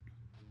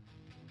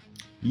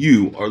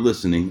You are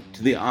listening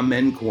to the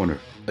Amen Corner,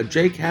 a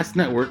JCast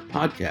Network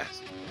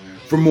podcast.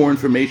 For more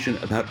information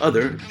about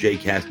other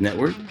JCast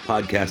Network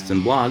podcasts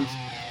and blogs,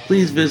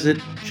 please visit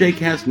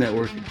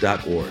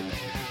jcastnetwork.org.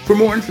 For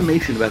more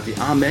information about the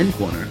Amen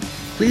Corner,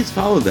 please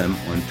follow them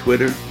on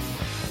Twitter,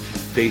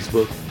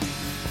 Facebook,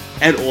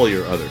 and all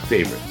your other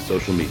favorite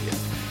social media.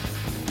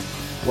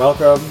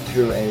 Welcome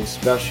to a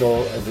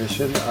special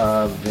edition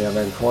of the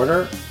Amen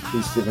Corner.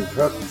 He's Stephen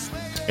Cook.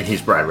 And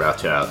he's Brad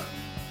Rothschild.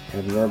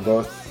 And we're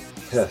both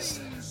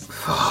pissed.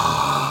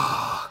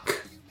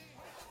 Fuck.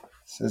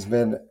 This has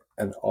been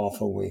an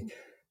awful week.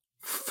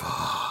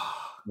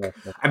 Fuck.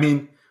 I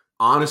mean,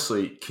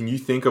 honestly, can you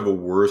think of a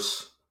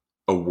worse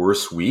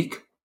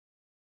week?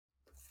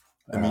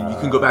 I mean, you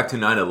can go back to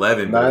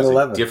 9/11, but it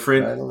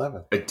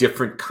was a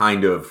different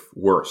kind of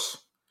worse.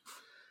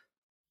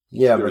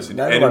 Yeah, but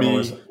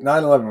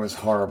 9/11 was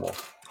horrible.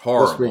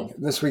 Horrible.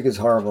 This week is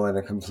horrible in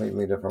a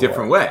completely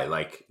different way.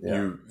 Like,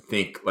 you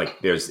think,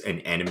 like, there's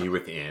an enemy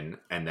within,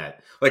 and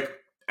that, like,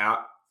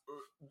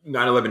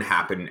 9/11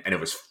 happened, and it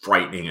was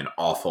frightening and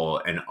awful,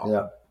 and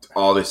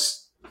all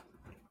this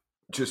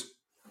just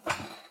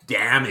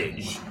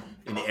damage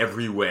in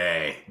every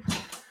way.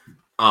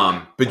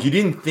 But you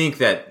didn't think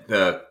that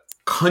the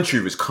country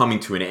was coming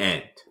to an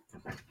end.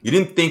 You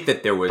didn't think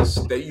that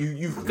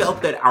you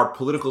felt that our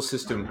political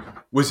system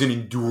was an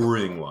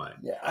enduring one.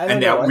 Yeah, I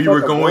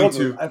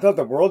thought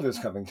the world was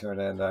coming to an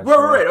end. Actually.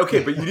 Right.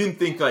 Okay, but you didn't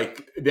think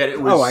like that it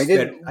was. I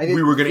didn't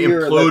we were going to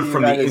implode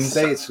from the United inside.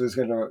 States was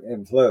going to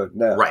implode.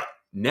 No. Right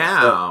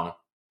now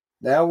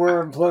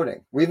we're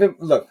imploding.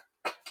 Look.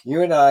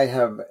 You and I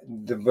have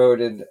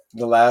devoted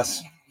the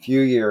last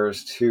few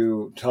years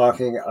to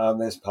talking on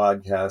this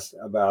podcast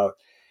about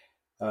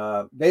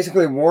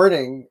basically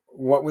warning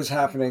what was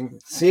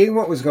happening, seeing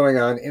what was going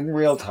on in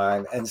real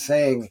time, and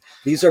saying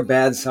these are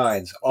bad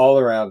signs all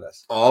around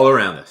us.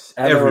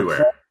 And everywhere.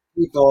 There were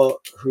people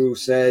who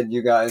said,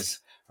 you guys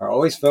are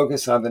always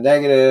focused on the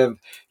negative.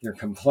 You're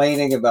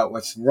complaining about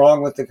what's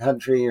wrong with the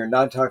country. You're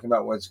not talking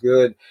about what's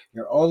good.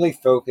 You're only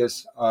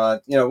focused on,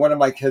 one of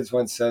my kids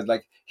once said,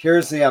 like,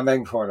 here's the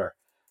Amen Corner.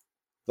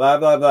 Blah,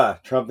 blah, blah.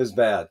 Trump is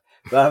bad.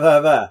 Blah, blah,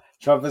 blah.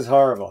 Trump is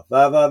horrible.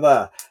 Blah, blah,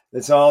 blah.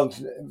 It's all,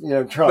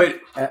 Trump.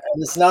 And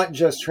it's not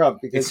just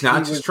Trump. Because it's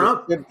not just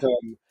Trump.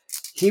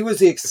 He was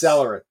the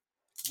accelerant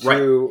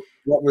to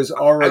what was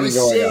already going on.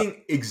 I was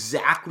saying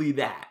exactly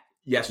that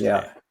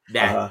yesterday.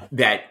 Yeah.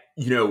 That,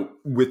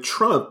 with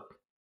Trump,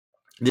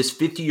 this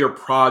 50-year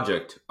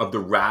project of the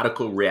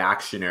radical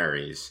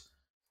reactionaries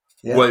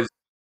was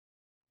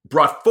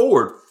brought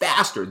forward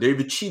faster. They've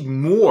achieved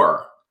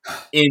more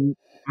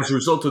as a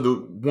result of the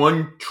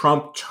one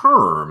Trump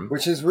term.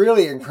 Which is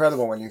really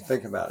incredible when you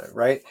think about it,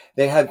 right?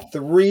 They had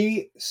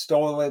 2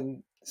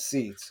 stolen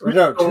seats. And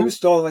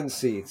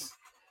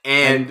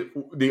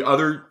the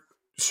other Trump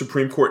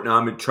Supreme Court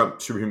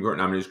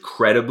nominee is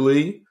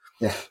credibly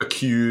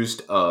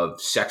accused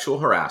of sexual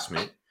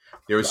harassment.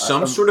 There was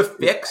some sort of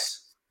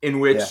fix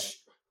in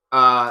which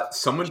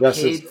someone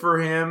paid for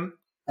him.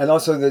 And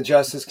also the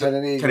Justice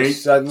Kennedy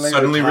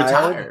suddenly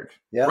retired.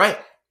 Yeah. Right.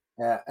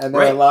 Yeah, and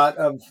there are a lot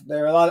of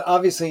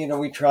obviously,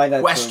 we try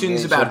not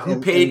questions to about who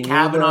paid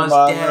Kavanaugh's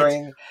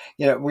debt.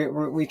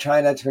 We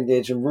try not to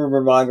engage in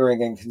rumor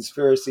mongering and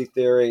conspiracy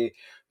theory,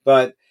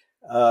 but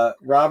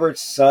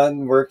Robert's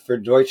son worked for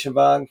Deutsche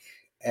Bank,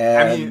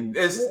 and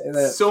there's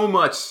so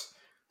much.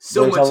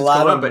 There's a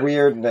lot of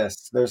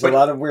weirdness. There's a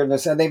lot of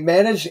weirdness, and they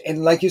managed,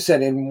 like you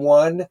said, in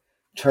one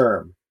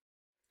term,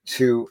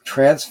 to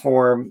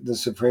transform the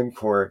Supreme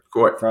Court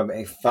from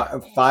a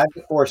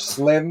 5-4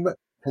 slim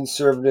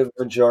conservative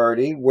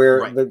majority,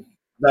 where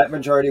that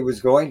majority was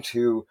going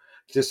to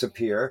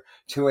disappear,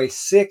 to a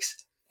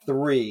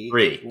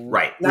 6-3,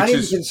 right? Not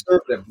even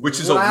conservative, which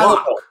is a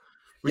lock.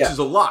 Is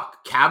a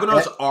lock.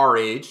 Kavanaugh's our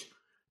age.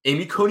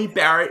 Amy Coney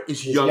Barrett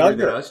is younger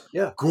than us.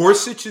 Yeah.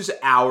 Gorsuch is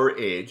our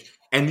age,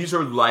 and these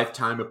are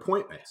lifetime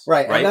appointments.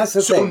 Right, and that's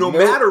the thing. So no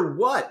matter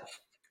what,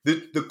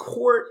 the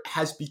court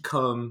has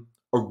become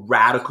a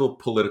radical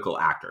political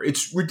actor.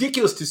 It's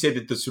ridiculous to say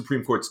that the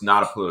Supreme Court's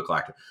not a political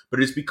actor, but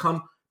it's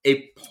become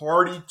a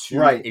party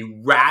to a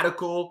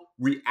radical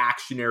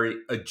reactionary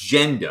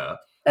agenda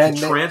to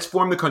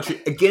transform the country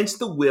against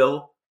the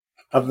will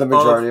of the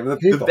majority of the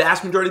people. The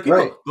vast majority of people.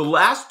 Right. The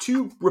last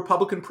 2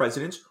 Republican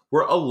presidents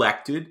were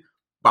elected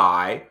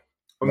by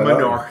a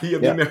minority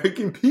of the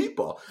American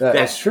people.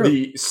 That's true.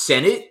 The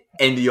Senate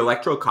and the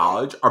Electoral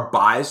College are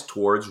biased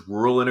towards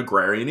rural and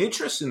agrarian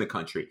interests in the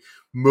country.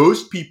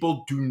 Most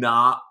people do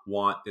not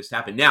want this to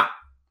happen. Now,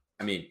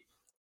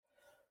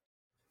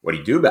 what do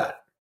you do about it?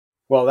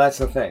 Well, that's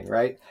the thing,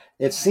 right?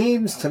 It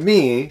seems to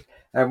me,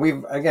 and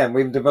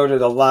we've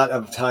devoted a lot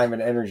of time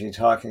and energy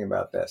talking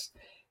about this,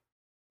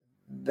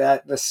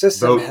 that the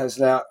system has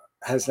now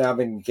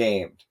been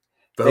gamed.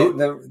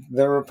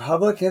 The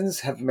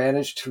Republicans have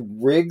managed to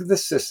rig the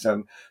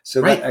system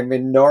so that a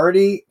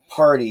minority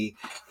party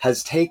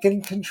has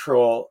taken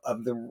control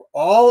of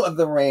all of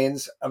the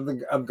reins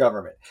of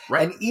government.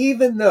 Right. And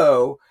even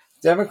though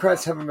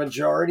Democrats have a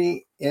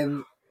majority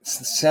in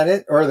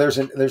Senate, or there's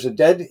a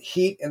dead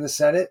heat in the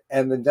Senate,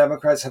 and the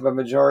Democrats have a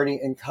majority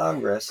in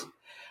Congress.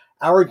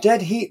 Our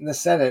dead heat in the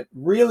Senate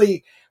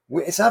really,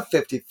 it's not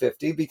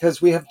 50-50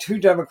 because we have two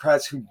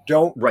Democrats who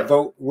don't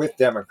vote with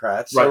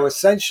Democrats. So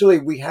essentially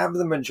we have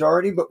the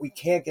majority, but we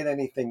can't get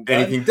anything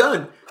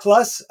done.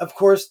 Plus, of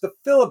course, the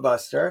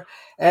filibuster.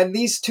 And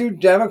these two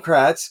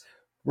Democrats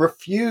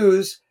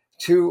refuse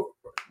to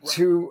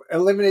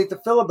eliminate the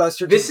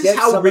filibuster. This is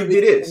how rigged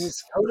it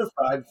is.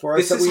 Codified for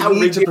us that we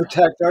need to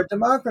protect our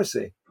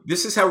democracy.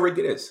 This is how rigged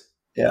it is.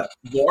 Yeah.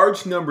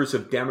 Large numbers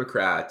of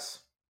Democrats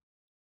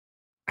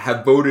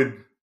have voted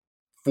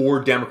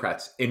for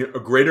Democrats in a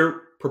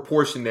greater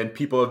proportion than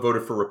people have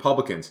voted for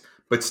Republicans,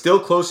 but still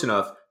close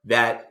enough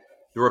that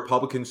the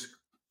Republicans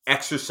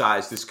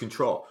exercise this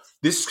control.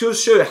 This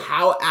goes to show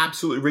how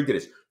absolutely rigged it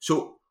is.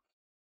 So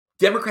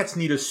Democrats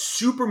need a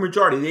super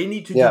majority. They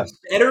need to do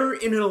better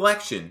in an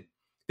election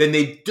than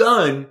they've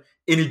done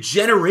in a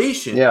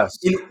generation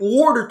in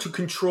order to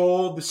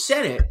control the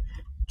Senate,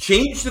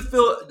 change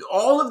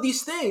all of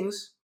these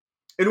things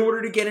in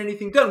order to get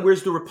anything done.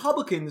 Whereas the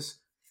Republicans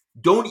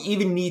don't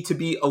even need to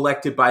be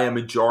elected by a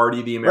majority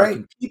of the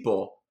American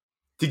people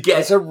to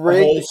get a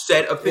whole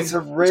set of things. It's a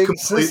rigged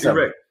system.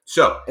 Rigged.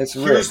 So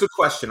here's the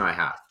question I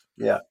have.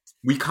 Yeah.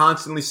 We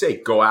constantly say,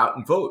 go out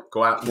and vote,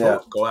 go out and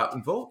vote, go out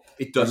and vote.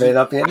 It doesn't. It may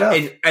not be enough.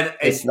 And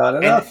it's not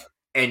enough.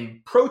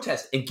 And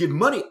protest and give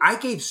money. I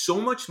gave so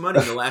much money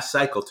in the last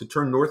cycle to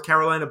turn North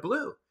Carolina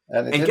blue.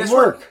 And guess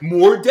work. What?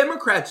 More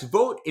Democrats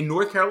vote in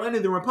North Carolina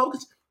than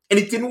Republicans. And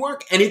it didn't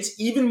work. And it's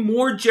even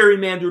more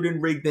gerrymandered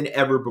and rigged than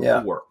ever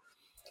before.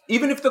 Yeah.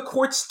 Even if the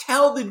courts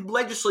tell the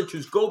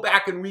legislatures, go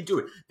back and redo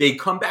it, they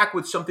come back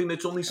with something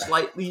that's only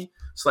slightly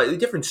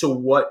different. So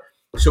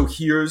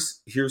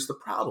here's the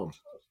problem.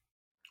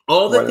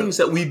 All the things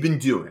that we've been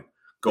doing,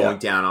 going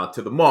down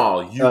onto the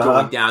mall,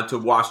 going down to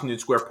Washington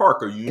Square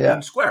Park or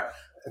Union Square,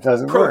 it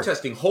doesn't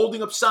protesting, work.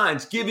 Holding up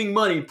signs, giving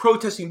money,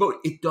 protesting, vote.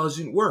 It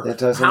doesn't work. It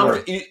doesn't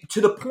work.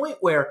 To the point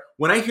where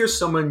when I hear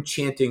someone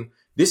chanting,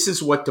 "This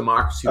is what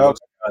democracy looks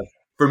like,"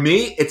 for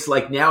me, it's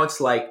like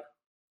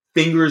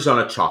fingers on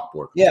a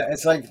chalkboard. Yeah,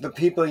 it's like the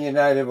people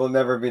united will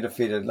never be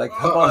defeated. Like,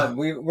 come on,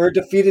 we're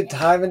defeated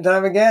time and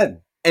time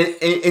again.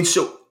 And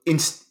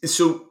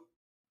so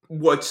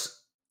what's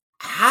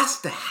has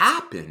to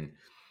happen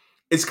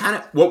is kind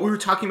of what we were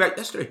talking about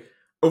yesterday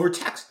over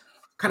text,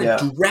 kind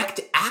of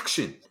direct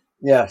action.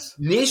 Yes.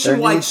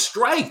 Nationwide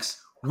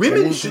strikes.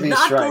 Women should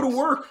not go to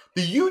work.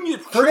 The union,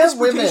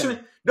 transportation.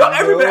 Women. Not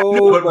everybody.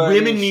 No, but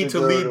women need to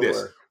lead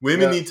this.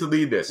 Women need to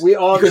lead this. We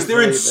all because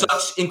they're in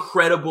such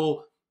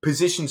incredible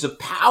positions of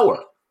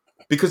power.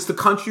 Because the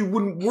country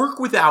wouldn't work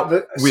without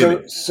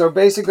women. So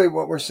basically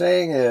what we're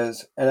saying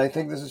is, and I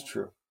think this is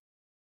true,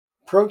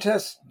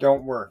 protests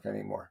don't work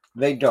anymore.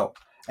 They don't.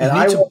 And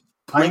I need to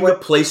bring the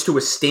place to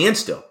a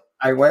standstill.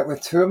 I went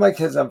with two of my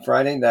kids on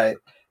Friday night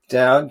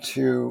down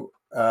to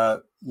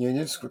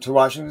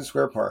Washington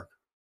Square Park,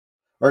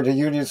 or to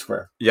Union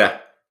Square. Yeah.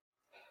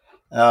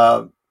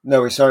 No,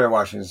 we started at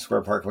Washington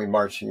Square Park. We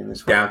marched to Union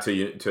Square. Down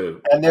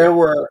to and there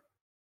were,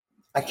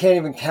 I can't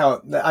even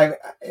count.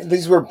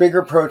 These were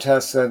bigger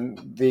protests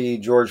than the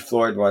George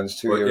Floyd ones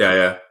 2 years ago.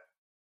 Yeah.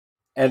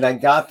 And I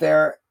got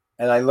there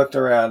and I looked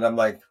around. I'm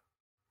like,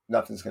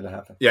 nothing's going to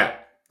happen. Yeah.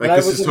 Like,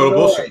 this is total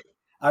bullshit.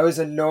 I was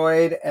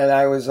annoyed and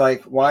I was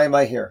like, why am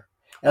I here?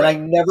 And I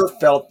never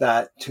felt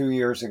that 2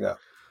 years ago.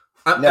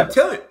 I'm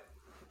telling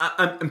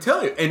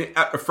you. And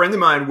a friend of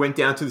mine went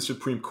down to the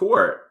Supreme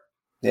Court.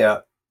 Yeah.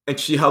 And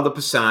she held up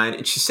a sign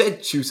and she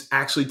said she was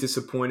actually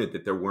disappointed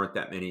that there weren't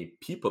that many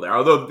people there.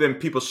 Although then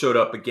people showed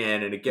up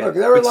again and again. Look,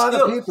 there were a lot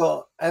of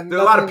people. And there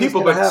are a lot of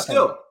people, but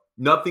still,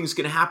 nothing's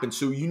going to happen.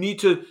 So you need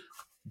to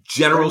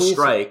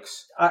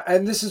strikes.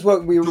 And this is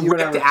what you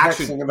and I were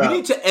texting about. You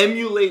need to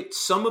emulate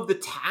some of the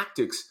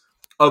tactics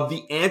of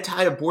the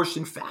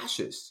anti-abortion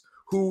fascists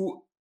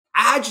who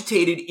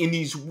agitated in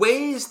these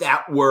ways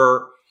that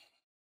were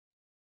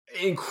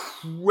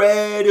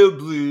incredibly,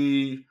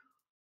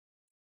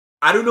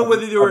 I don't know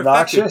whether they were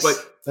effective, but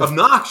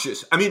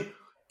obnoxious. I mean,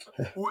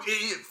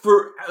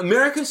 for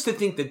Americans to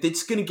think that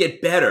it's going to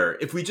get better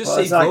if we just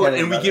say vote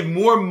and we give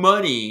more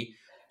money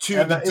to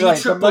the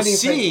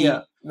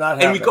DCCC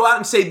and we go out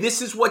and say,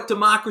 this is what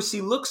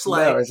democracy looks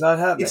like. No, it's not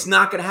happening. It's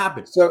not going to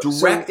happen.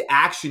 Direct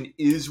action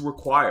is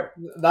required.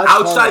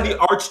 Outside the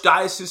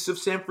Archdiocese of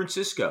San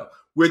Francisco,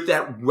 with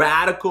that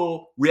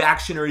radical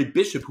reactionary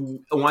bishop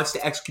who wants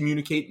to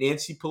excommunicate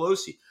Nancy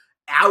Pelosi.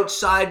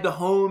 Outside the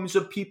homes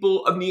of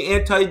people of the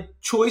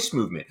anti-choice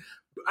movement.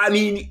 I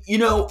mean,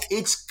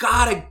 it's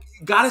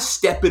gotta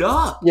step it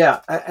up.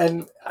 Yeah,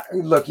 and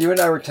look, you and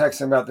I were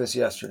texting about this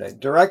yesterday.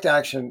 Direct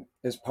action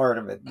is part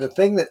of it. The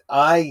thing that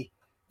I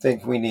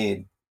think we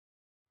need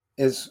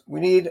is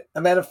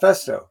a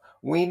manifesto.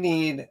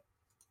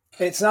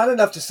 It's not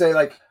enough to say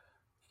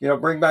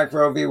bring back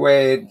Roe v.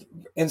 Wade,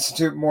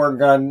 institute more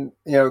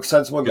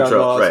sensible gun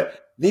laws. Right.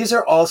 These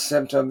are all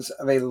symptoms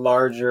of a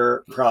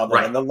larger problem.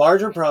 Right. And the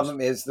larger problem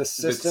is the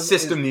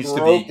system needs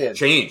broken. to be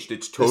changed.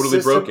 It's totally the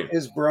system broken.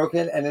 Is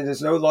broken, and it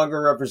is no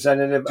longer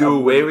representative Do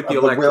away with the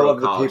will electoral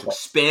of the college. people.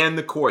 Expand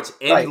the courts.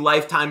 End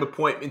lifetime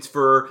appointments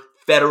for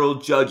federal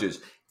judges.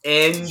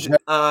 End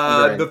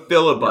the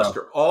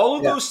filibuster. All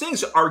of those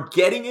things are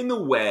getting in the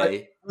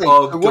way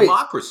of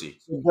democracy.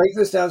 So break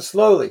this down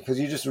slowly, because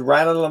you just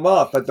rattled them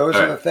off, but those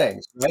are the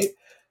things, right?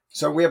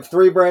 So we have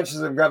 3 branches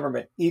of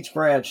government. Each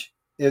branch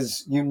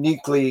is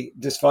uniquely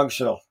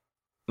dysfunctional,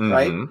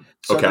 right?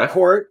 So the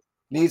court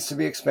needs to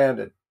be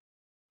expanded.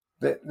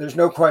 There's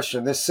no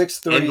question. This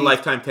 6-3... And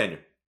lifetime tenure.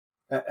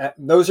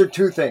 Those are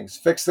 2 things.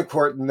 Fix the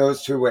court in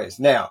those 2 ways.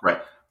 Now,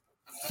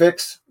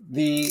 fix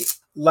the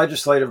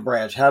legislative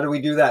branch. How do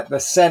we do that? The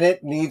Senate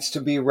needs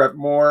to be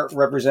more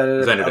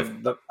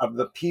representative of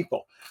the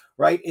people,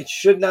 right? It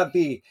should not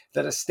be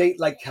that a state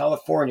like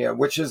California,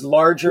 which is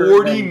larger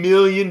 40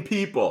 million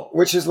people,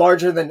 which is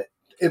larger than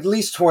at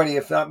least 20,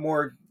 if not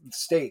more,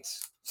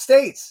 states.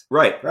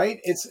 Right?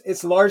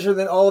 It's larger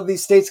than all of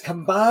these states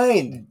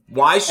combined.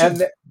 Why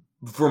should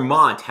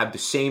Vermont have the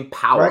same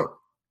power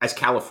as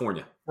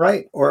California?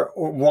 Right. Or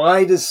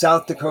why does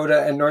South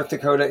Dakota and North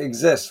Dakota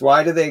exist?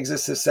 Why do they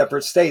exist as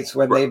separate states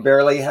when they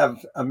barely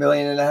have 1.5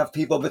 million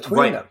people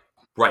between them?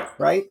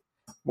 Right.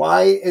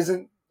 Why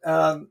isn't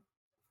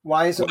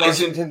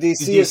Washington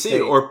D.C. a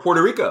state? Or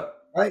Puerto Rico?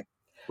 Right.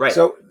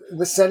 So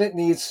the Senate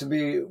needs to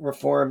be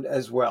reformed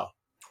as well.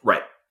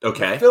 Right.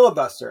 Okay. The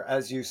filibuster,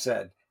 as you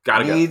said,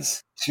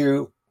 needs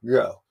to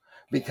go,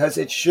 because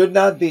it should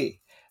not be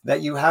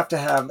that you have to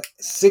have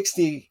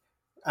 60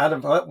 out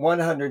of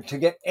 100 to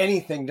get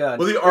anything done.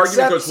 Well, the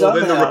argument goes,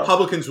 then the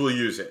Republicans will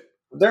use it.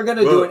 They're going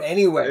to do it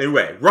anyway.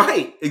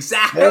 Right,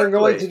 exactly. They're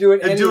going to do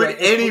it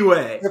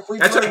anyway.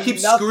 That's why I keep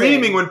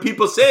screaming when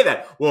people say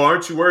that. Well,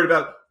 aren't you worried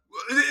about...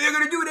 They're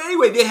going to do it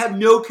anyway. They have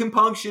no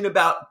compunction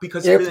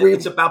because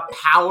it's about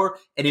power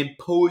and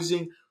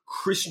imposing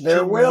Christian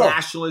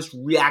nationalist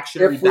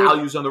reactionary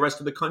values on the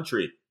rest of the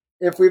country.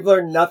 If we've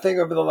learned nothing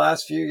over the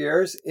last few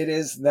years, it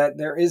is that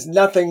there is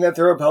nothing that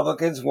the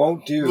Republicans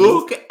won't do.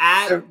 Look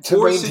at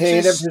to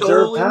maintain and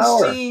preserve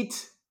power.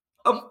 Seat.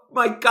 Oh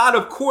my God!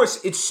 Of course,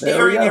 it's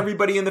staring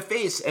everybody in the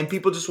face, and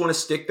people just want to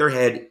stick their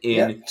head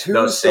in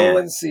the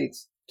sand.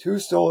 2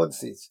 stolen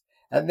seats,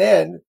 and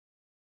then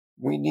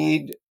we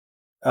need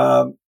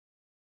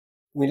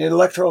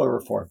electoral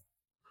reform.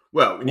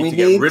 Well, we need to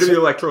get rid of the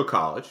electoral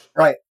college.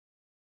 Right,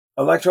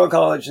 electoral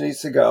college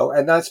needs to go,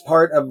 and that's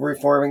part of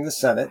reforming the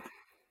Senate.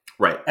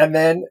 Right. And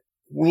then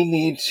we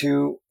need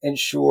to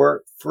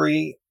ensure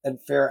free and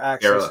fair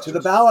access to the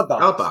ballot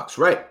box. Ballot box,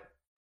 right.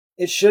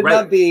 It should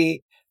not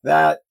be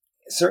that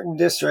certain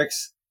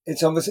districts,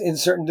 it's almost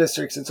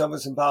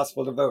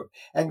impossible to vote.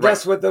 And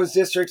guess what those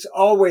districts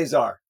always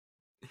are?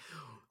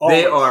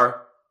 They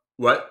are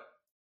what?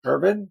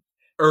 Urban.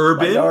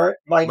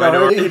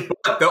 Minority.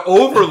 But the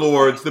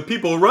overlords, the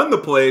people who run the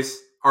place,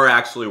 are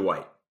actually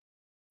white.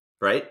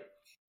 Right?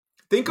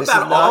 Think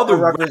about all the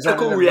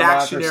radical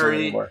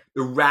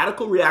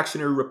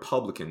reactionary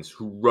Republicans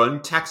who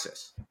run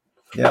Texas,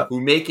 who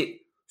make it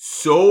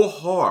so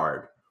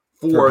hard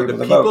for the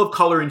people of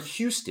color in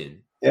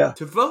Houston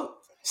to vote.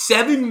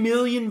 7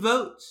 million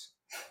votes.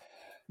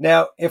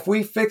 Now, if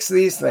we fix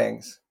these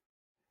things,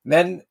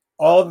 then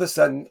all of a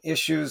sudden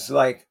issues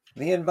like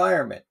the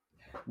environment,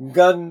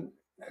 gun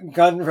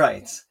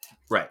rights,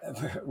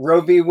 Roe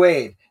v.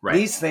 Wade,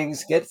 these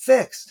things get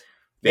fixed.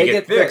 They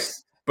get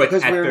fixed.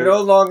 Because we're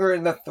no longer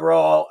in the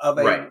thrall of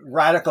a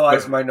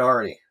radicalized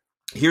minority.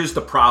 Here's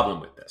the problem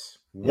with this.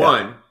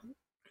 One,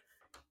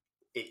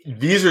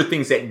 these are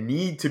things that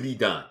need to be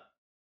done.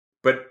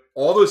 But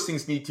all those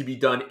things need to be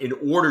done in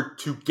order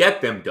to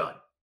get them done.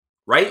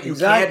 Right?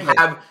 Exactly. You can't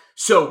have...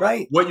 So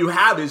what you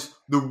have is...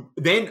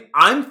 Then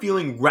I'm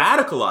feeling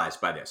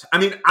radicalized by this. I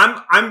mean,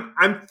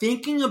 I'm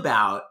thinking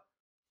about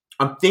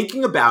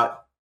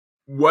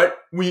what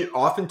we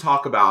often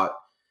talk about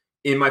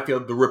in my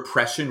field, the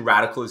repression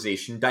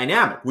radicalization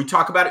dynamic. We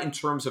talk about it in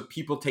terms of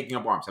people taking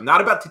up arms. I'm not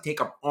about to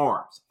take up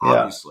arms,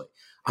 obviously.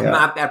 I'm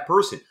not that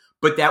person.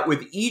 But that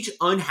with each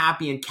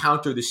unhappy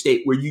encounter of the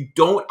state where you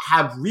don't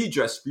have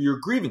redress for your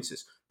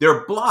grievances,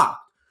 they're blocked.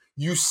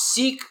 You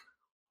seek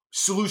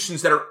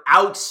solutions that are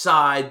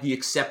outside the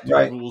accepted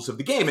rules of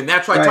the game. And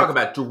that's why I talk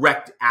about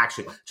direct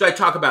action. So I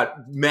talk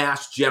about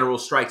mass general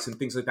strikes and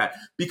things like that.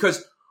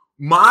 Because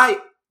my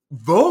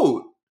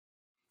vote,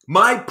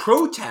 my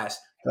protest,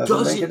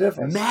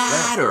 doesn't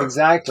matter. Yeah,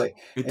 exactly.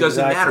 It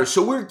doesn't matter.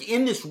 So we're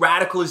in this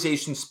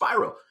radicalization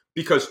spiral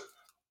because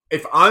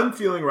if I'm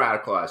feeling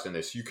radicalized in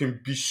this, you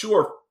can be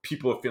sure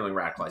people are feeling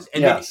radicalized.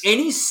 And then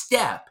any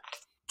step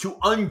to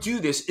undo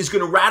this is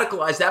going to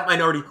radicalize that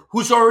minority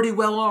who's already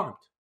well armed.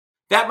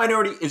 That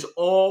minority is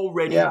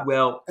already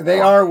well armed. They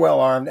are well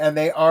armed and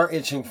they are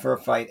itching for a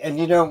fight. And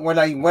when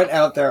I went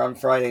out there on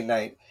Friday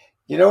night,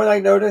 you know what I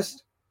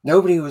noticed?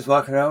 Nobody was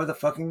walking around with a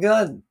fucking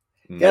gun.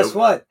 Nope. Guess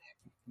what?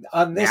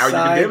 On this side, you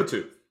can be able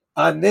to.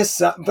 On this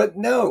side, but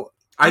no.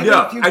 I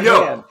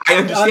know. I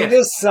understand. On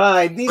this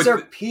side, these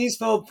are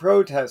peaceful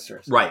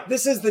protesters. Right.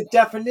 This is the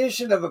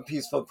definition of a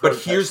peaceful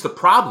protester. But here's the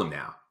problem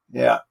now.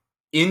 Yeah.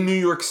 In New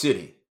York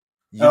City,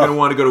 you're going to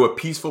want to go to a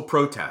peaceful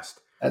protest.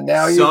 And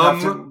now you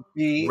have to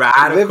be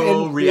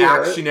radical,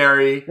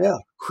 reactionary,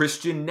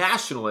 Christian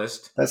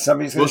nationalist that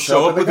somebody's going will to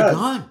show up with a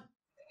gun.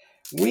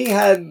 We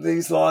had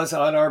these laws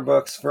on our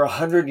books for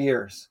 100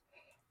 years.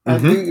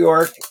 And New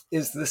York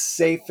is the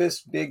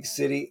safest big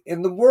city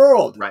in the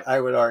world, I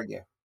would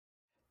argue.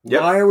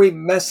 Yep. Why are we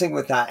messing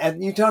with that?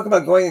 And you talk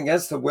about going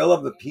against the will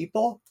of the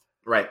people?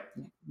 Right.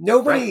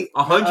 Nobody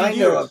 100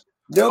 years.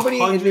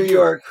 Nobody in New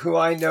York who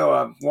I know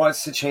of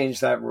wants to change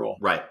that rule.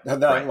 Right.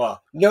 That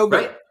law.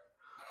 Nobody.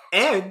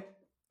 Right.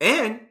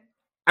 And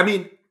I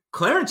mean,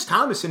 Clarence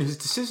Thomas in his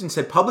decision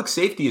said public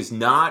safety is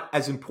not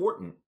as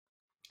important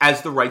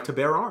as the right to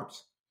bear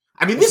arms.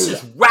 I mean, this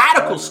is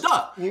radical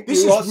stuff.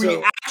 This is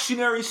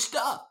reactionary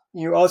stuff.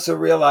 You also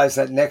realize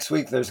that next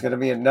week there's going to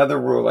be another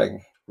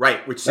ruling.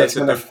 Right, which says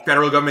that the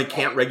federal government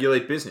can't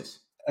regulate business.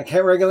 I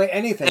can't regulate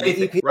anything.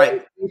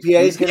 Right.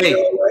 EPA is going to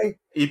go away.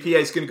 EPA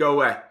is going to go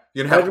away.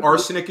 You're going to have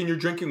arsenic in your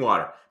drinking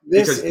water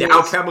because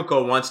Dow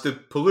Chemical wants to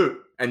pollute.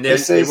 And then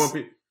it won't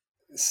be...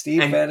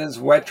 Steve Bannon's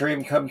wet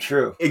dream come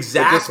true.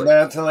 Exactly.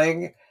 The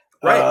dismantling.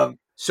 Right.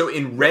 So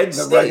in red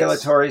states...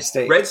 regulatory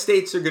states. Red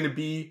states are going to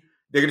be...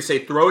 They're going to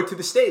say, throw it to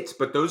the states.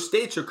 But those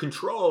states are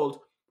controlled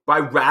by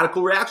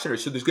radical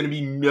reactionaries. So there's going to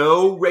be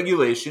no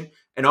regulation.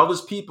 And all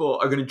those people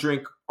are going to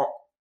drink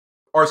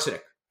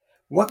arsenic.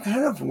 What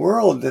kind of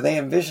world do they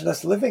envision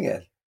us living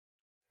in?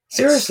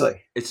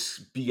 Seriously. It's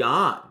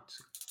beyond.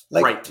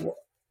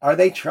 Are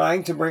they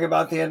trying to bring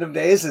about the end of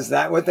days? Is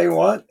that what they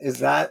want? Is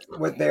that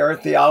what their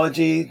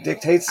theology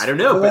dictates? I don't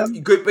know.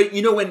 But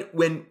you know,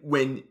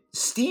 when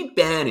Steve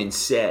Bannon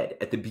said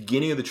at the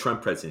beginning of the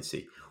Trump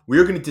presidency,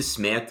 we're going to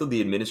dismantle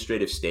the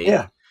administrative state.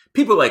 Yeah.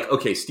 People are like,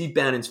 okay, Steve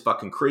Bannon's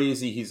fucking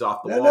crazy. He's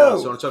off the wall. No,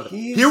 so on and so forth.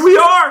 Here we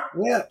are.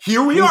 Yeah.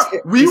 Here we are.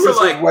 We were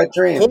like, wet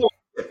dream.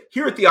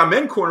 Here at the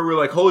Amen Corner, we're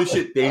like, holy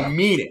shit, they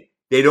mean it.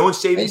 They don't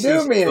say these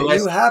things. They do mean it.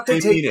 You have to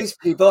take these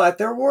people at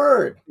their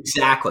word.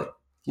 Exactly.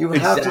 You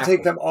have to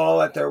take them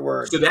all at their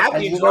word. So that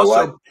means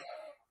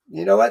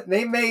you know what?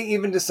 They may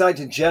even decide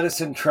to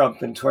jettison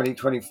Trump in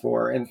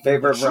 2024 in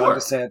favor of Ron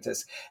DeSantis.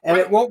 And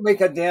it won't make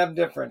a damn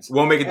difference.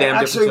 Won't make a damn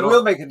difference at all. Actually, it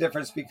will make a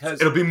difference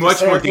because it'll be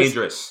much more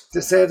dangerous.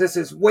 DeSantis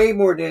is way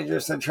more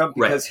dangerous than Trump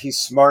because he's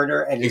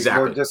smarter and he's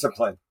more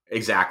disciplined.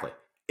 Exactly.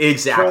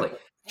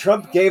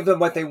 Trump gave them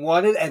what they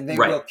wanted, and they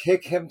will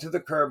kick him to the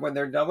curb when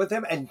they're done with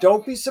him. And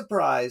don't be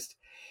surprised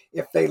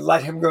if they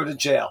let him go to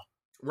jail.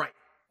 Right.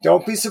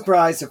 Don't be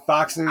surprised if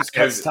Fox News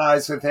cuts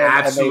ties with him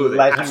and they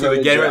let him go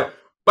to jail.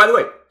 By the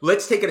way,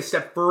 let's take it a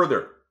step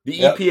further. The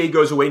EPA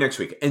goes away next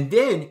week. And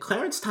then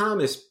Clarence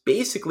Thomas,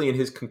 basically in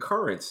his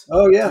concurrence to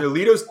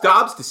Alito's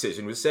Dobbs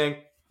decision, was saying,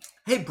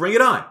 hey, bring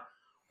it on.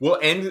 We'll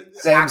end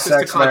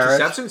access to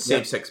contraception,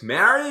 same-sex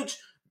marriage,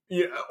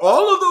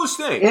 all of those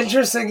things.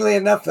 Interestingly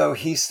enough, though,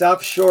 he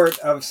stopped short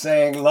of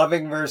saying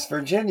Loving versus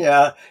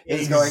Virginia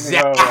is going to go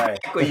away.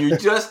 Exactly. You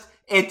just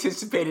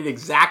anticipated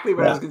exactly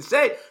what I was going to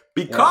say.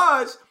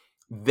 Because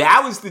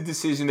that was the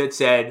decision that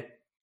said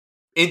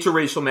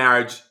interracial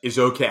marriage is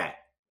okay.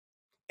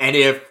 And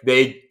if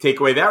they take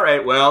away that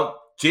right, well,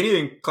 Ginny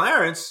and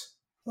Clarence.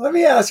 Let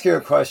me ask you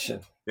a question.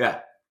 Yeah.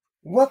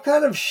 What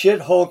kind of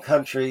shithole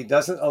country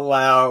doesn't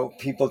allow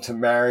people to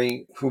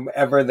marry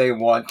whomever they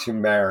want to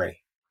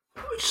marry?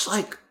 It's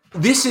like,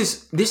 this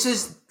is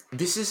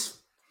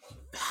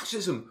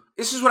fascism.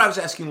 This is what I was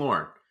asking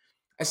Lauren.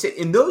 I said,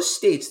 in those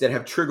states that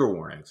have trigger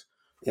warnings,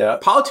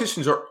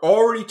 politicians are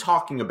already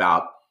talking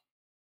about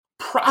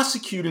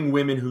prosecuting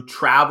women who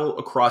travel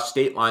across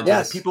state lines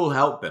and people who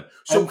help them.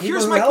 So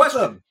here's my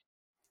question.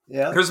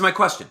 Here's my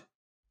question.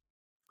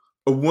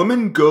 A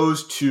woman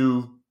goes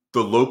to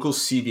the local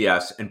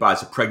CVS and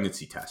buys a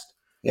pregnancy test.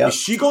 Is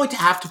she going to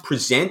have to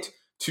present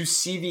to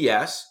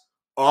CVS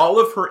all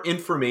of her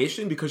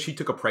information because she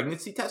took a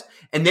pregnancy test?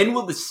 And then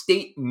will the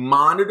state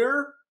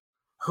monitor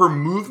her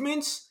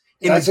movements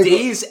in the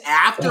days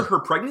after her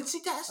pregnancy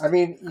test? I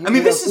mean,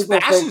 this is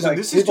fascism.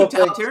 This is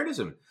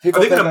totalitarianism. Are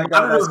they going to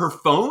monitor her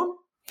phone?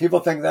 People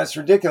think that's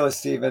ridiculous,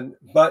 Stephen.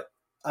 But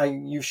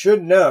you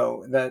should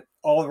know that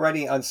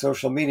already on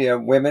social media,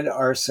 women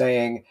are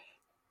saying,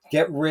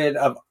 get rid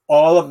of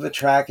all of the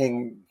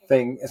tracking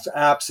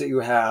apps that you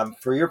have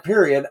for your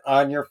period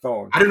on your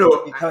phone. I don't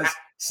know. Because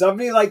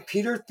somebody like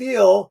Peter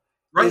Thiel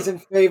is in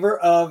favor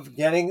of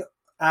getting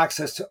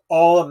access to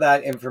all of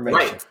that information.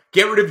 Right.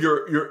 Get rid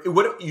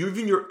of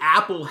even your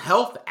Apple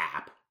Health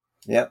app.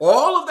 Yeah.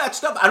 All of that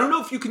stuff. I don't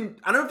know if you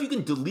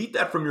can delete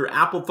that from your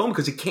Apple phone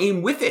because it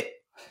came with it.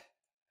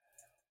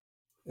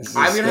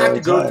 I'm going to have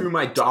to go through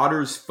my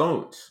daughter's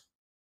phones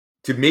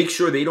to make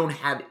sure they don't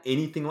have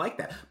anything like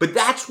that. But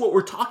that's what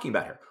we're talking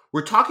about here.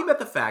 We're talking about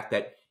the fact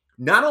that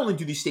not only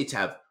do these states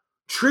have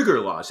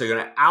trigger laws, they're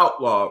going to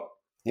outlaw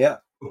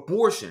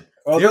abortion.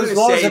 Well, they're those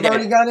going to say laws have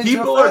already gone into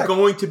people effect. are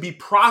going to be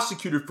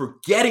prosecuted for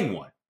getting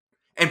one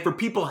and for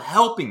people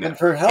helping them.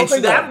 And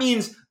so that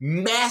means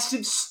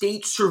massive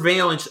state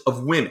surveillance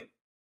of women.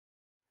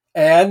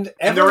 and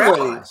they're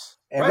everybody, allies,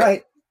 and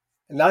right,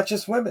 not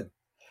just women,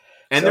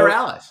 and they're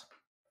allies.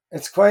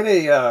 It's quite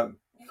a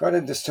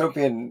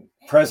dystopian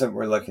present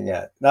we're looking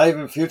at. Not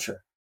even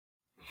future.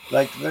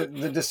 Like the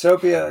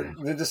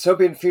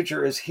dystopian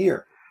future is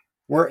here.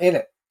 We're in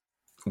it.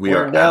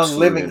 We're now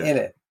living in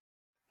it.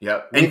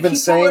 Yep. We've been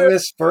saying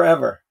this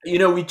forever. You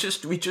know, we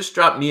just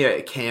dropped Mia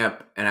at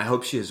camp, and I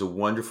hope she has a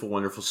wonderful,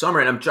 wonderful summer.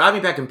 And I'm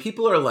driving back, and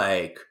people are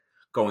like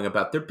going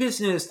about their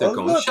business. They're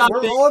going shopping.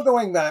 We're all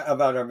going back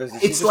about our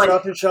business. It's like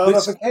dropped your child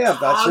off at camp.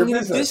 That's your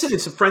business.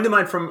 Dissonance. A friend of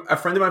mine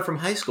from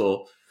high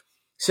school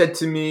said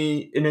to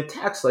me in a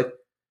text, like,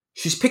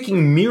 she's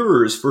picking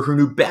mirrors for her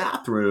new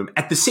bathroom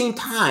at the same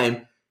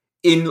time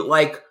in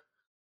like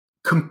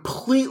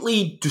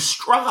completely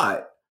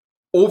distraught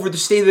over the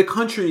state of the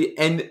country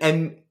and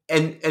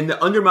the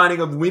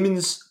undermining of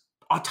women's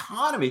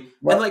autonomy.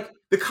 Well, and like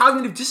the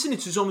cognitive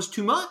dissonance is almost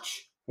too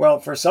much. Well,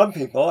 for some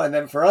people, and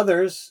then for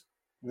others,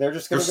 they're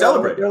just going to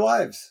go with their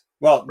lives.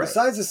 Well,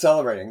 besides the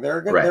celebrating,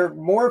 there are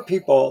more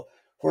people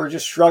who are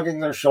just shrugging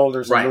their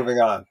shoulders and moving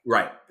on.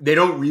 Right. They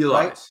don't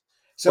realize. Right?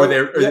 So,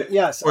 they're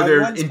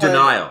in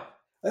denial.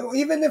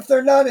 Even if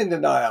they're not in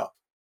denial,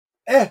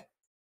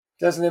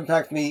 doesn't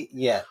impact me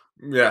yet.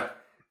 Yeah.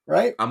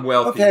 Right? I'm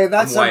wealthy. Okay,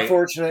 that's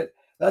unfortunate.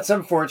 That's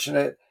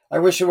unfortunate. I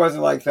wish it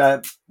wasn't like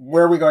that.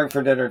 Where are we going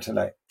for dinner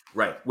tonight?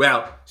 Right.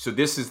 Well, so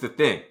this is the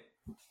thing.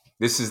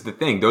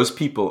 Those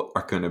people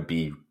are going to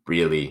be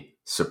really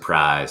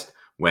surprised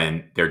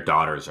when their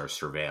daughters are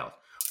surveilled.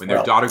 When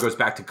their daughter goes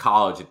back to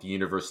college at the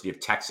University of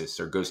Texas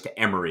or goes to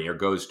Emory or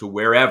goes to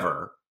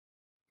wherever,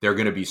 they're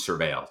going to be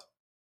surveilled.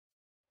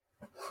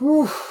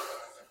 Whew.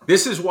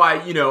 This is why,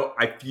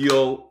 I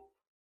feel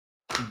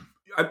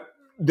that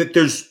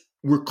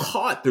we're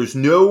caught.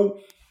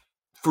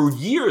 For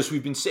years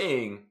we've been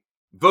saying,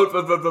 vote,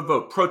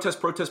 protest.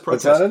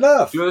 It's not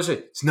enough.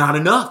 It's not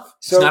enough.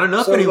 It's not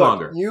enough any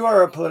longer. You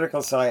are a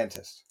political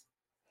scientist.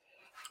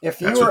 That's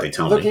what they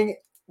tell me.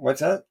 What's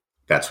that?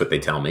 That's what they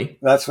tell me.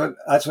 That's what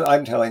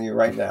I'm telling you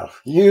right now.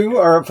 You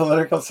are a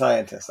political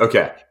scientist.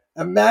 Okay.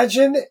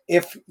 Imagine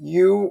if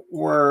you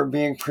were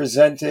being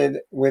presented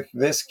with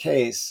this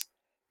case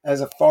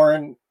as a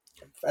foreigner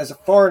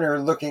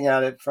looking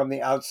at it from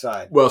the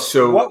outside. Well,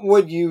 so what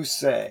would you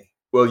say?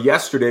 Well,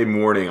 yesterday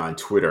morning on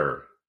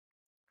Twitter,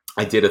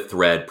 I did a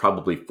thread,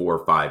 probably 4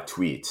 or 5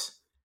 tweets,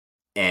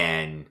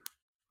 and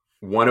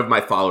one of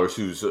my followers,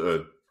 who's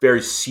a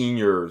very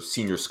senior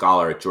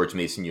scholar at George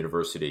Mason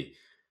University,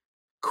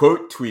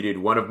 quote tweeted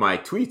one of my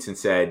tweets and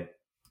said,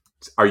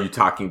 "Are you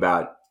talking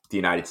about the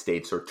United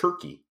States or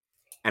Turkey?"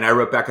 And I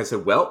wrote back, I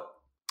said, well,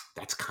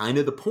 that's kind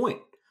of the point.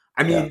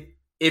 I mean,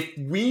 if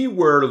we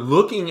were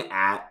looking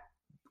at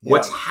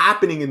what's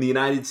happening in the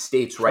United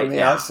States right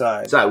now,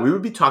 outside, we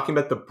would be talking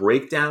about the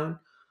breakdown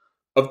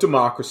of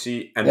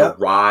democracy and the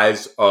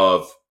rise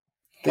of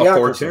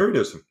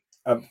authoritarianism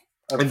and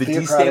the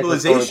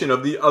destabilization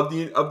of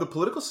the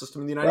political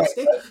system in the United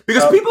States.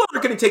 Because people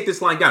aren't going to take this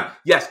line down.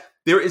 Yes,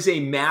 there is a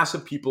mass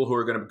of people who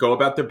are going to go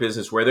about their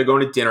business, where they're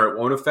going to dinner. It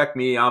won't affect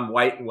me. I'm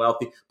white and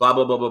wealthy, blah,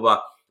 blah, blah, blah,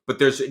 blah. But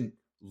there's a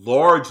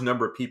large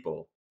number of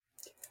people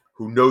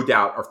who no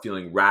doubt are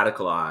feeling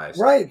radicalized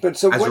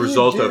as a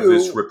result of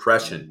this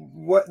repression.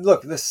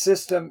 Look, the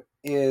system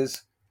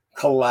is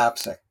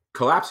collapsing.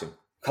 The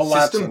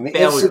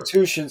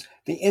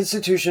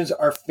institutions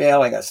are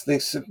failing us.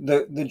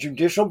 The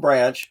judicial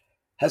branch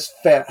has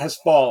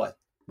fallen.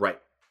 Right.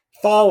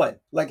 Fallen.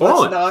 Let's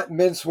not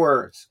mince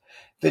words.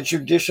 The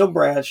judicial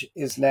branch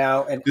is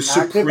now an active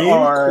Supreme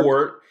arm.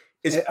 Court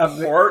is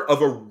part of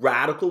a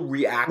radical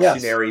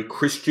reactionary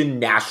Christian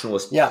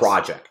nationalist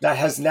project that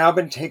has now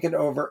been taken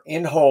over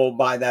in whole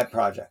by that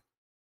project.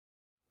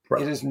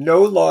 Right. It is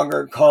no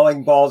longer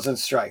calling balls and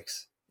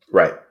strikes.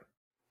 Right.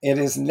 It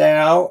is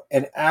now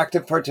an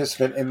active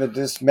participant in the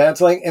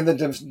dismantling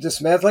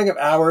of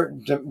our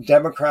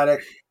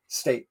democratic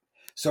state.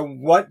 So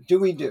what do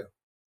we do?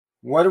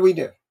 What do we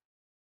do?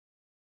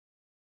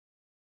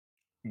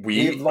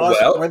 We've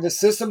lost when the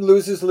system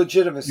loses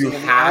legitimacy in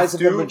the eyes of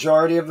the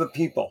majority of the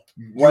people.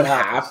 What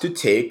happens? You have to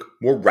take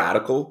more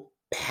radical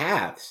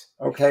paths.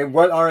 Okay,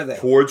 what are they?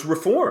 Towards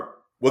reform.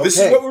 Well, this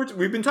is what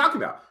we've been talking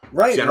about.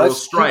 Right. General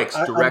strikes,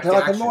 direct action.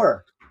 I'm talking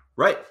more.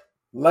 Right.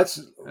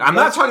 I'm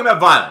not talking about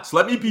violence.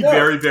 Let me be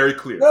very, very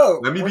clear.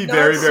 Let me be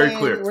very, very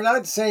clear. We're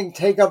not saying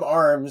take up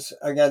arms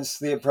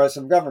against the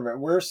oppressive government.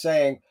 We're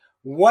saying,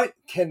 what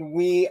can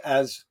we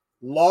as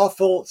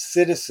lawful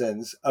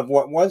citizens of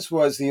what once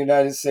was the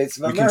United States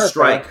of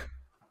America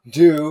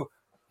do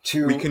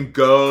to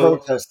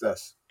protest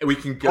this? We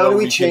can go. How do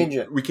we change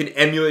it? We can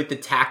emulate the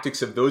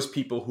tactics of those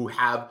people who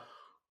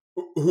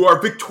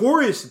are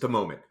victorious at the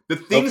moment. The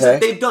things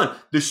that they've done,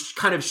 this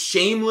kind of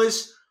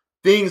shameless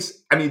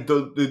things. I mean,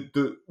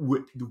 the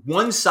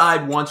one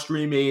side wants to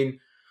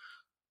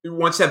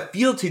have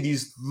fealty to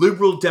these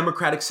liberal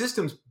democratic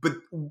systems, but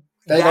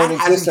they don't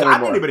exist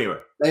anymore.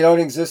 They don't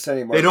exist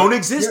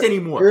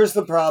anymore. Here's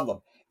the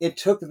problem. It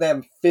took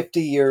them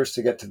 50 years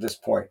to get to this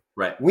point.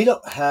 Right. We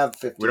don't have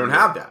 50 years. We don't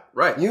have that.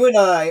 Right. You and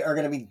I are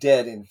going to be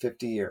dead in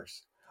 50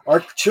 years. Our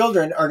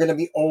children are going to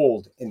be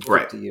old in 50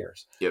 Right.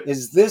 years. Yep.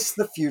 Is this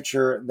the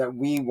future that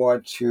we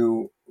want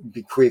to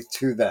bequeath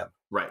to them?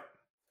 Right.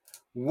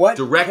 What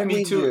Direct can me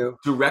we to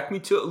do?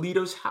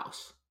 Alito's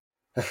house.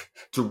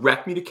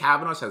 Direct me to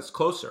Kavanaugh's house. It's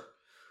closer.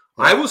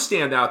 Yeah. I will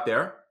stand out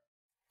there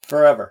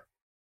Forever.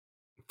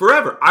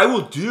 I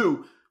will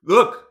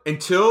look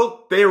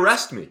until they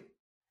arrest me.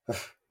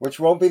 Which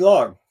won't be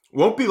long.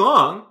 Won't be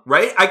long,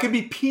 right? I could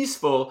be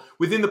peaceful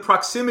within the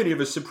proximity of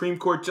a Supreme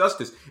Court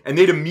justice, and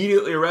they'd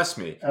immediately arrest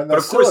me. And But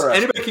of they'll course, still arrest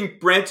anybody can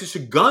brandish a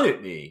gun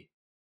at me.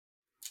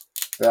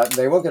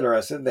 They won't get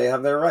arrested. They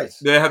have their rights.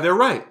 They have their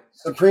right.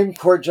 Supreme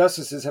Court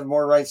justices have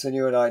more rights than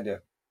you and I do.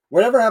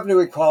 Whatever happened to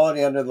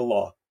equality under the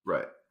law?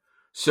 Right.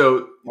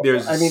 So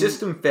there's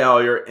system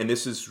failure, and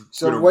this is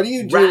so. What do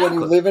you do when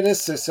you live in a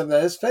system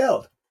that has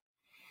failed?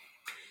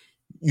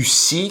 You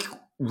seek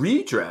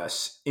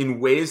redress in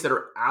ways that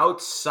are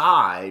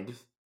outside,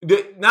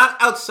 not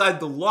outside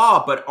the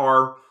law, but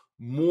are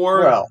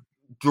more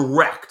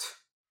direct.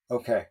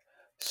 Okay.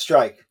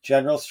 Strike.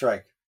 General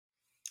strike.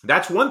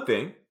 That's one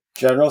thing.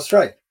 General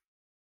strike.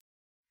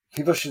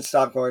 People should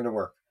stop going to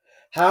work.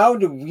 How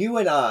do you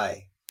and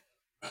I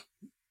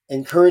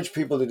encourage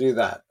people to do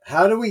that?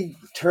 How do we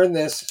turn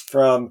this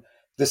from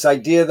this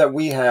idea that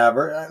we have,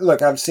 or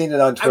look, I've seen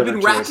it on Twitter. I've been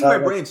racking my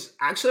brains.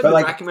 Actually, I've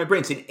been racking my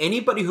brains. And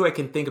anybody who I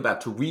can think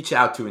about to reach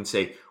out to and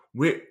say,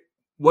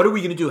 what are we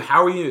going to do?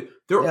 How are you?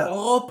 They're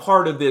all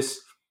part of this,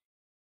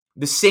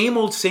 the same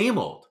old, same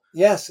old.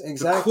 Yes,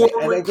 exactly. The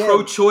corporate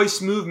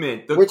pro-choice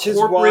movement, the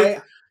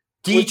corporate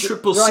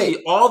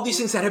DCCC, all these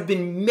things that have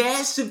been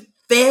massive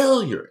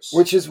failures.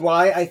 Which is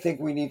why I think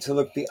we need to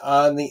look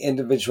beyond the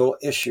individual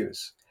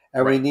issues.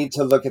 And we need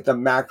to look at the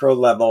macro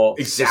level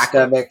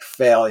systemic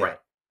failure.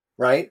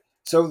 Right?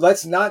 So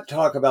let's not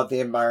talk about the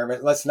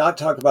environment. Let's not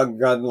talk about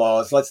gun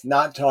laws. Let's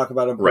not talk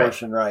about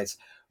abortion rights.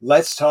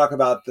 Let's talk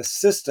about the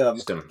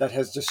system that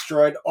has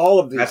destroyed all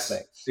of these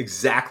things.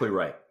 Exactly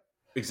right.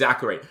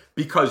 Exactly right.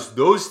 Because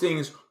those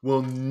things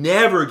will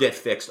never get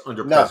fixed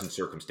under present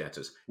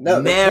circumstances. No,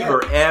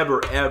 never,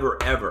 ever,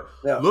 ever, ever.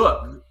 No.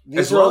 Look,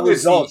 as long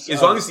as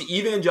the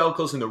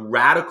evangelicals and the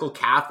radical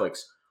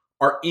Catholics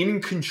are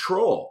in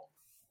control,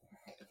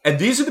 and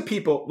these are the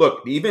people,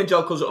 look, the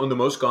evangelicals own the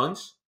most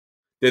guns.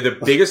 They're the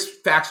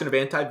biggest faction of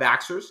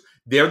anti-vaxxers.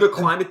 They're the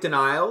climate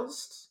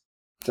denialists.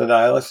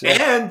 Denialists,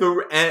 yeah.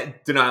 And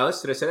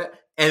denialists, did I say that?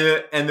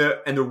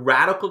 And the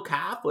radical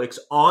Catholics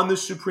on the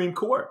Supreme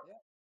Court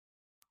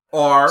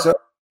are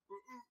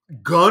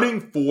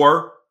gunning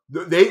for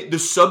the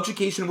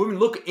subjugation of women.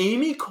 Look,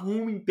 Amy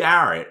Coney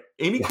Barrett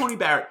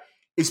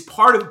is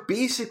part of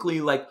basically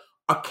like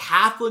a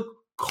Catholic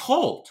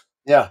cult.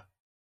 Yeah.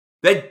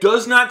 That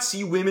does not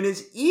see women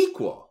as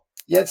equal.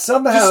 Yet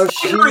somehow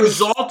she's in her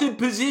exalted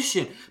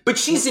position, but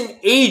she's an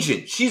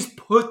agent. She's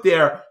put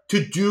there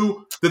to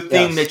do the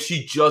thing that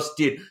she just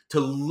did, to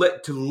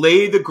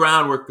lay the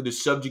groundwork for the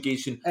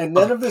subjugation. And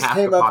none of this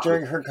came up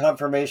during her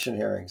confirmation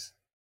hearings,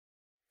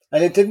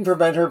 and it didn't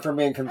prevent her from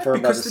being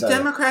confirmed by the Senate. Because the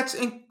Democrats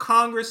in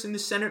Congress and the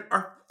Senate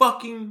are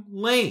fucking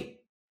lame.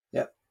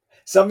 Yep.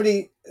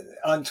 Somebody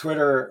on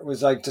Twitter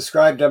was like,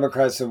 "Describe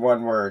Democrats in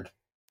one word."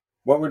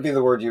 What would be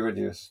the word you would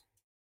use?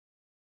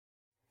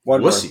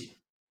 One word.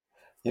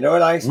 You know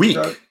what I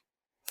wrote?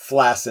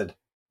 Flaccid.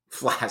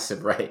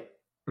 Flaccid, right.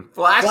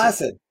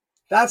 Flaccid.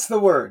 That's the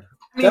word.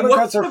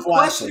 Democrats are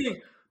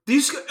flaccid.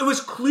 It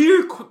was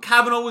clear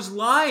Kavanaugh was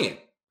lying.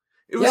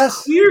 It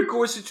was clear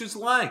Gorsuch was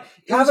lying.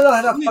 Kavanaugh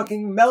had a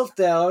fucking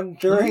meltdown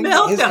during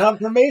his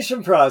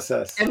confirmation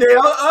process. And they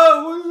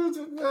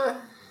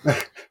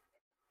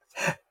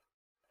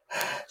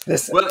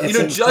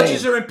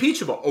judges are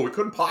impeachable. Oh, we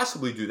couldn't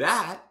possibly do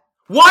that.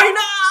 Why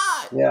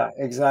not? Yeah,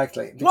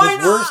 exactly.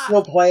 Because we're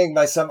still playing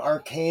by some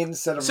arcane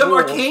set of rules. Some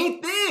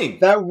arcane thing.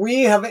 That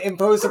we have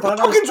imposed upon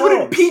ourselves. Republicans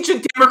would impeach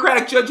a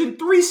Democratic judge in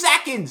 3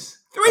 seconds.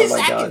 3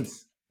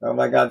 seconds. Oh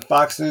my God.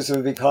 Fox News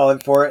would be calling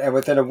for it, and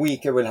within a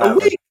week it would happen. A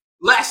week?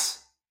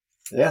 Less.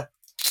 Yeah.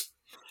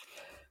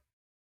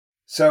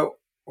 So,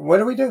 what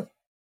do we do?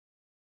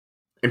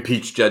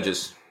 Impeach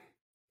judges.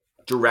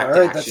 Direct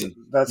action.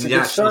 That's a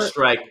national good start.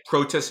 Strike.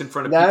 Protests in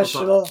front of people's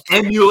homes.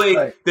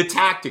 Emulate the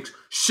tactics.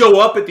 Show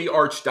up at the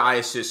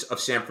Archdiocese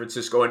of San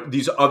Francisco and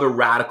these other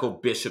radical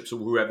bishops or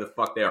whoever the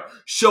fuck they are.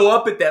 Show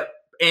up at that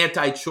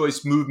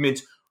anti-choice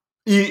movement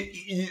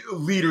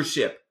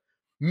leadership.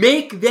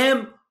 Make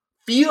them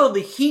feel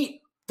the heat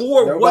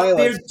for what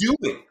they're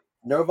doing.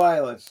 No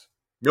violence.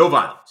 No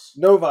violence.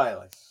 No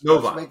violence. No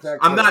violence.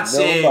 I'm not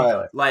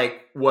saying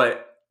like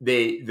what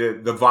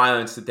the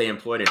violence that they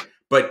employed in,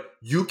 but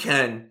you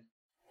can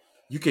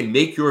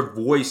make your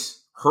voice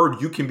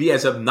heard. You can be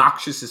as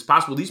obnoxious as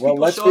possible. These people.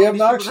 Let's be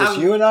obnoxious.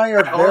 You and I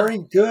are very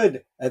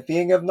good at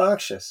being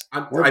obnoxious.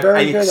 I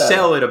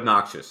excel at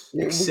obnoxious.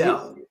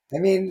 Excel. I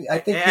mean, I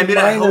think.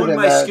 I honed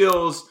my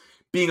skills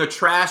being a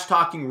trash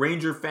talking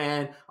Ranger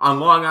fan on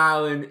Long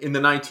Island in the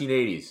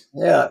 1980s.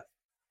 Yeah.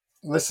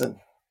 Listen,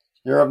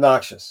 you're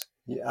obnoxious.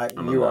 I'm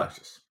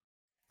obnoxious.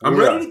 I'm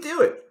ready to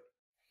do it.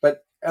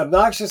 But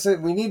obnoxious,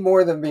 we need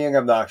more than being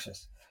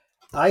obnoxious.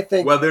 I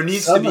think. Well, there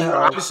needs to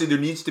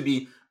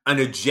be an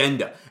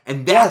agenda.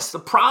 And that's the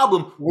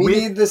problem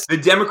with the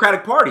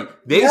Democratic Party.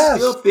 They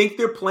still think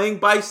they're playing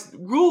by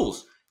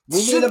rules.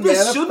 Shouldn't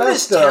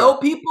this tell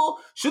people?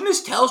 Shouldn't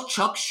this tell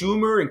Chuck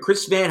Schumer and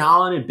Chris Van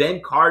Hollen and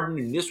Ben Cardin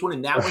and this one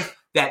and that one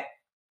that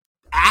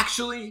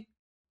actually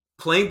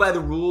playing by the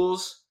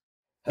rules?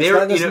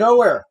 There's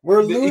nowhere.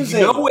 We're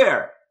losing.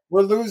 Nowhere.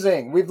 We're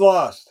losing. We've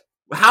lost.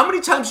 How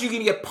many times are you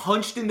going to get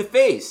punched in the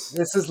face?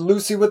 This is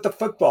Lucy with the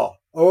football.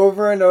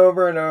 Over and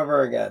over and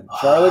over again.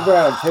 Charlie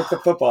Brown, take the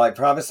football. I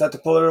promise not to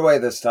pull it away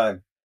this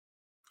time.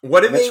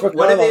 What are they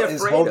afraid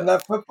is holding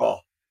that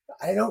football.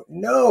 I don't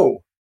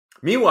know.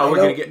 Meanwhile, we're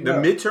going to get the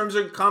midterms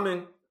are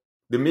coming.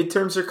 The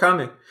midterms are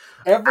coming.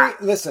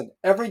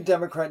 Every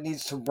Democrat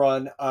needs to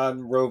run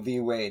on Roe v.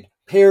 Wade.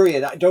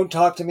 Period. Don't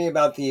talk to me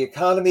about the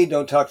economy.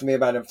 Don't talk to me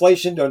about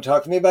inflation. Don't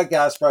talk to me about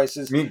gas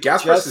prices. I mean,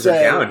 gas prices are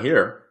down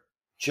here.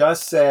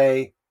 Just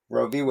say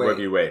Roe v. Wade. Roe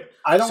v. Wade.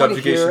 I don't want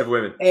to hear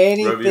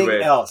anything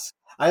else.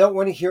 I don't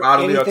want to hear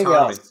anything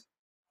else.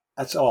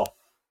 That's all.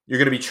 You're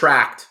going to be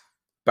tracked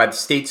by the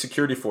state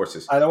security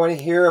forces. I don't want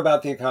to hear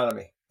about the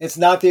economy. It's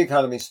not the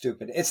economy,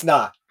 stupid. It's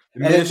not.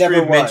 The Ministry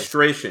of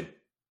Menstruation.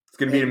 It's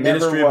going to be a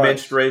Ministry of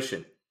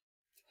Menstruation.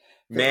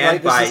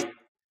 Manned by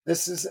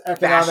this is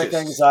economic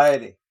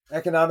anxiety.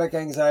 Economic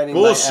anxiety.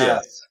 Bullshit. My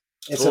ass.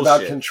 It's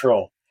about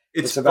control.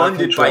 It's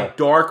funded by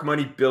dark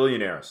money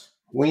billionaires.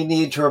 We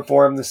need to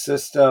reform the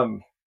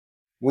system.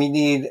 We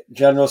need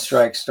general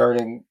strikes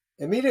starting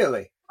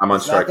immediately. I'm on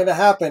strike. It's not going to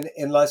happen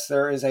unless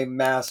there is a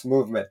mass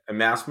movement. A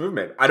mass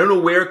movement. I don't know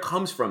where it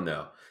comes from,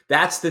 though.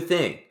 That's the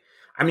thing.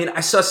 I mean,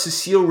 I saw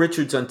Cecile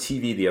Richards on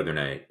TV the other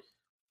night.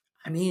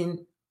 I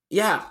mean,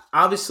 yeah,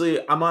 obviously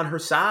I'm on her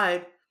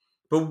side.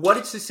 But what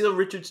did Cecile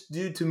Richards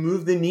do to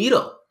move the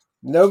needle?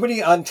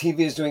 Nobody on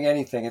TV is doing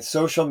anything. It's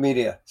social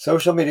media.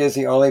 Social media is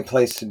the only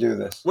place to do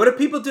this. What are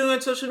people doing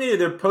on social media?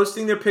 They're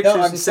posting their pictures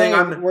and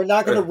saying, we're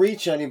not going to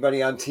reach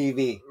anybody on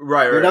TV.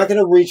 Right. We're not going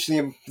to reach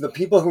the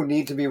people who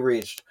need to be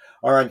reached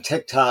are on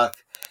TikTok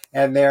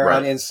and they're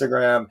on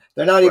Instagram.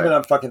 They're not even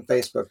on fucking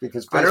Facebook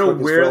because Facebook I don't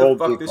know where the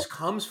fuck people. This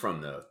comes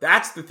from, though.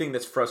 That's the thing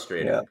that's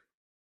frustrating. Yeah.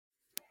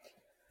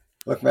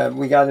 Look, man,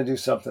 we got to do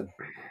something.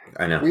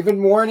 I know. We've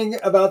been warning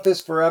about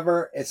this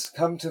forever. It's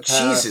come to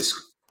pass.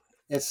 Jesus.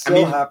 It's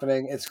still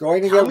happening. It's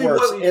going to get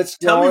worse. It's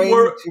going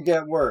to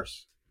get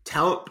worse.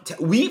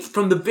 We,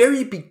 from the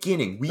very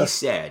beginning, we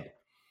said,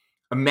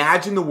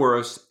 imagine the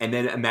worst and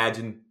then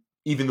imagine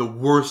even the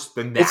worse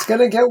than that. It's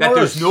going to get worse.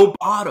 There's no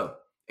bottom.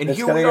 And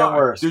here we are.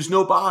 Worse. There's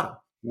no bottom.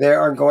 They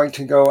are going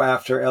to go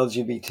after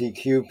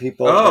LGBTQ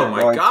people. Oh,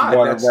 my God.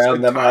 That's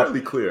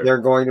entirely clear. They're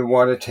going to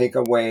want to take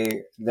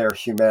away their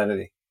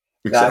humanity.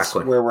 Exactly. That's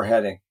where we're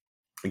heading.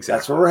 Exactly.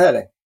 That's where we're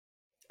heading.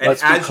 And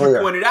as you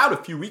pointed out a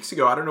few weeks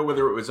ago, I don't know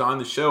whether it was on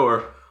the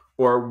show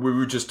or we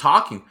were just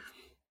talking,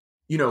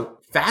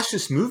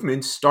 fascist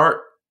movements start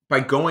by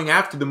going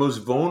after the most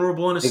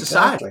vulnerable in a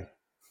society.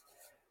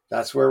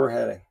 That's where we're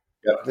heading.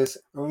 Yep.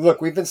 Look,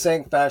 we've been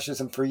saying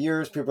fascism for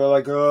years. People are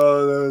like,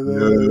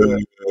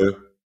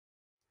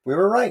 we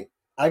were right.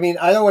 I mean,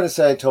 I don't want to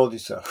say I told you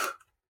so.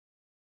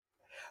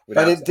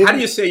 How do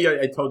you say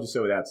I told you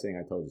so without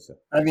saying I told you so?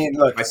 I mean,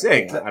 look. I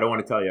say I don't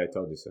want to tell you I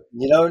told you so.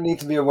 You don't need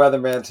to be a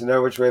weatherman to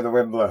know which way the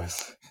wind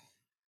blows.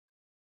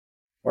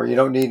 Or you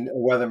don't need a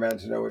weatherman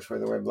to know which way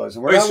the wind blows.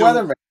 And we're not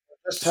weathermen.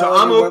 So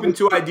I'm open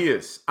to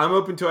ideas. I'm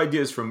open to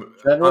ideas from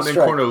Amen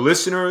Corner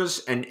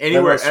listeners and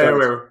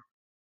anywhere.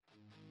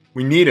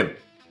 We need them.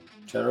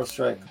 General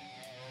strike.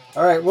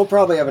 All right, we'll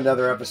probably have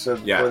another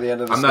episode before the end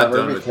of the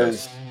summer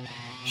because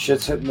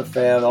shit's hitting the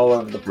fan all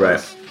over the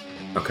place. Right.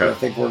 Okay. I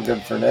think we're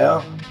good for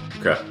now.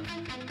 Okay.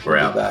 We're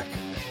out. We'll be back.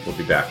 We'll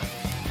be back.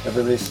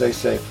 Everybody stay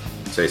safe.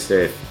 Stay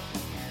safe.